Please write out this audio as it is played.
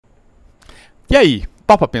E aí,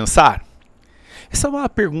 topa pensar? Essa é uma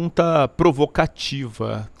pergunta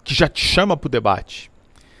provocativa que já te chama para o debate.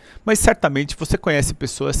 Mas certamente você conhece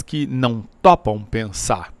pessoas que não topam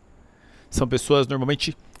pensar. São pessoas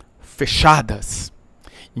normalmente fechadas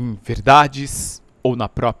em verdades ou na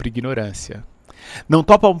própria ignorância. Não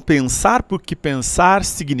topam pensar porque pensar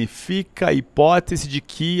significa a hipótese de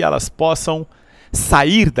que elas possam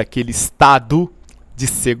sair daquele estado de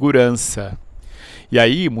segurança. E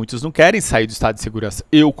aí, muitos não querem sair do estado de segurança.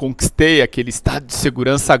 Eu conquistei aquele estado de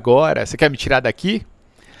segurança agora. Você quer me tirar daqui?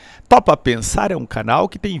 Topa Pensar é um canal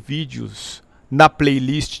que tem vídeos na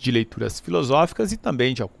playlist de leituras filosóficas e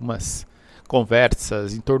também de algumas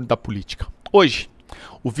conversas em torno da política. Hoje,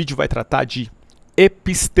 o vídeo vai tratar de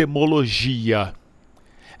epistemologia.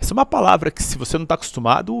 Essa é uma palavra que, se você não está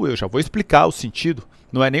acostumado, eu já vou explicar o sentido.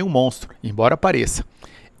 Não é nenhum monstro, embora pareça.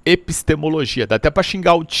 Epistemologia. Dá até para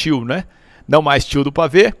xingar o tio, né? Não mais tio do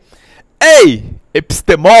pavê. Ei,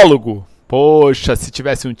 epistemólogo! Poxa, se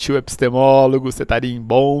tivesse um tio epistemólogo, você estaria em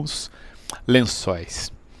bons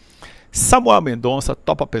lençóis. Samuel Mendonça,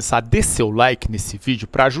 topa pensar, dê seu like nesse vídeo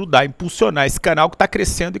para ajudar a impulsionar esse canal que está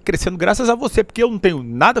crescendo e crescendo graças a você, porque eu não tenho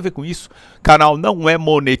nada a ver com isso. O canal não é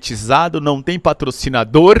monetizado, não tem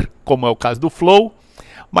patrocinador, como é o caso do Flow,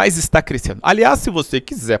 mas está crescendo. Aliás, se você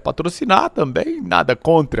quiser patrocinar também, nada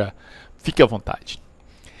contra, fique à vontade.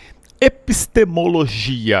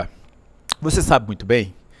 Epistemologia. Você sabe muito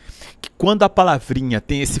bem que quando a palavrinha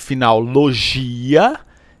tem esse final logia,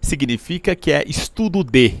 significa que é estudo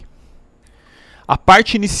de. A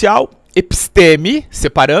parte inicial, episteme,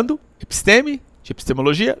 separando, episteme, de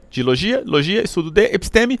epistemologia, de logia, logia, estudo de,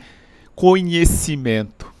 episteme,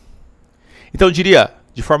 conhecimento. Então eu diria,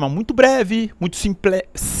 de forma muito breve, muito simples,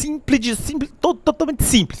 totalmente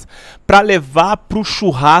simples, para levar para o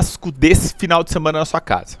churrasco desse final de semana na sua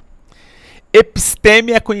casa.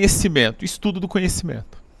 Episteme é conhecimento, estudo do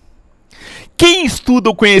conhecimento. Quem estuda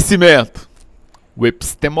o conhecimento? O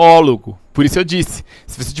epistemólogo. Por isso eu disse,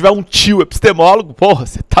 se você tiver um tio epistemólogo, porra,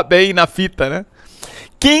 você tá bem na fita, né?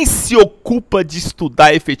 Quem se ocupa de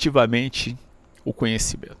estudar efetivamente o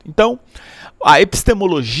conhecimento? Então, a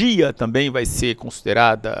epistemologia também vai ser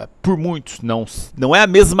considerada, por muitos, não é a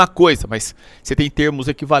mesma coisa, mas você tem termos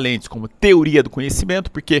equivalentes, como teoria do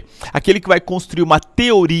conhecimento, porque aquele que vai construir uma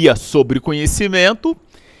teoria sobre o conhecimento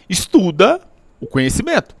estuda o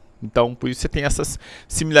conhecimento. Então, por isso você tem essas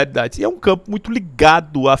similaridades. E é um campo muito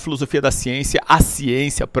ligado à filosofia da ciência, à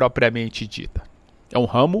ciência propriamente dita. É um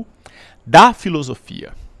ramo da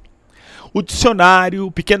filosofia. O dicionário,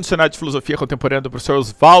 o pequeno dicionário de filosofia contemporânea do professor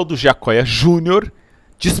Oswaldo Giacoia Júnior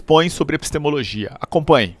dispõe sobre epistemologia.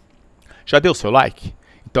 Acompanhe. Já deu seu like?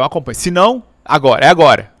 Então acompanhe. Se não, agora, é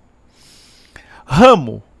agora.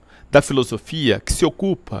 Ramo da filosofia que se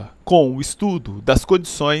ocupa com o estudo das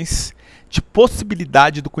condições de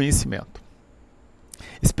possibilidade do conhecimento,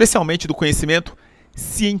 especialmente do conhecimento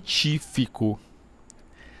científico,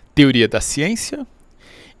 teoria da ciência,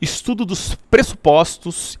 estudo dos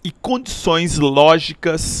pressupostos e condições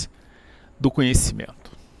lógicas do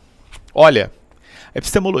conhecimento. Olha, a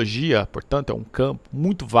epistemologia, portanto, é um campo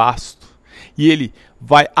muito vasto e ele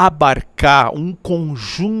vai abarcar um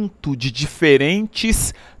conjunto de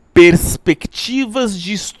diferentes perspectivas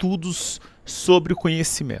de estudos sobre o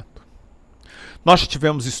conhecimento. Nós já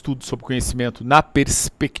tivemos estudos sobre conhecimento na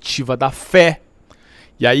perspectiva da fé.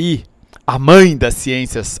 E aí, a mãe das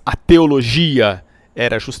ciências, a teologia,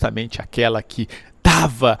 era justamente aquela que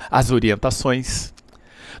dava as orientações.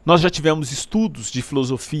 Nós já tivemos estudos de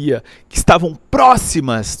filosofia que estavam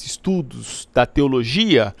próximas de estudos da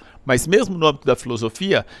teologia, mas mesmo no âmbito da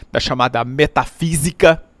filosofia, da chamada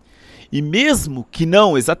metafísica. E mesmo que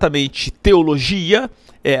não exatamente teologia,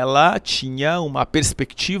 ela tinha uma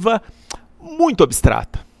perspectiva muito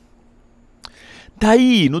abstrata.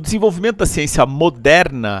 Daí, no desenvolvimento da ciência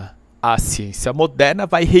moderna, a ciência moderna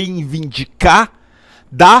vai reivindicar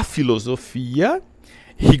da filosofia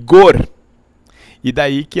rigor. E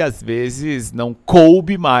daí que às vezes não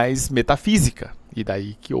coube mais metafísica. E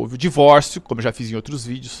daí que houve o divórcio, como eu já fiz em outros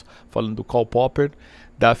vídeos, falando do Karl Popper,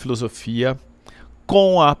 da filosofia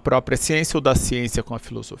com a própria ciência ou da ciência com a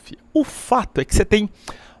filosofia. O fato é que você tem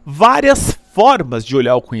várias formas de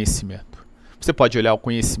olhar o conhecimento. Você pode olhar o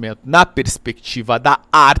conhecimento na perspectiva da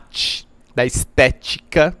arte, da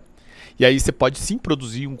estética, e aí você pode sim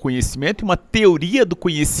produzir um conhecimento e uma teoria do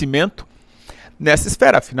conhecimento nessa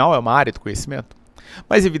esfera, afinal é uma área do conhecimento.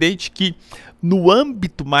 Mas é evidente que no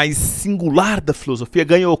âmbito mais singular da filosofia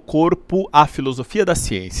ganhou corpo a filosofia da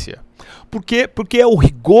ciência. Por quê? Porque é o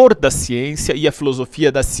rigor da ciência e a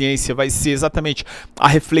filosofia da ciência vai ser exatamente a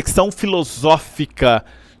reflexão filosófica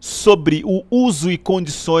sobre o uso e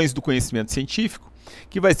condições do conhecimento científico,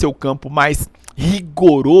 que vai ser o campo mais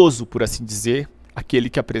rigoroso, por assim dizer, aquele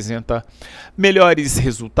que apresenta melhores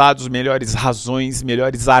resultados, melhores razões,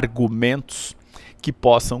 melhores argumentos que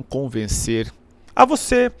possam convencer a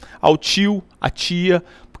você, ao tio, à tia,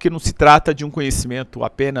 porque não se trata de um conhecimento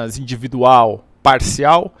apenas individual,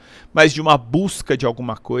 parcial, mas de uma busca de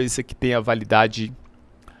alguma coisa que tenha validade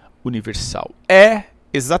universal. É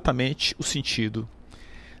exatamente o sentido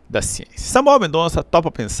da ciência. Samuel Mendonça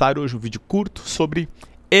topa pensar hoje um vídeo curto sobre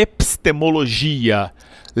epistemologia.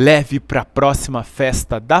 Leve para a próxima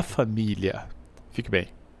festa da família. Fique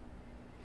bem.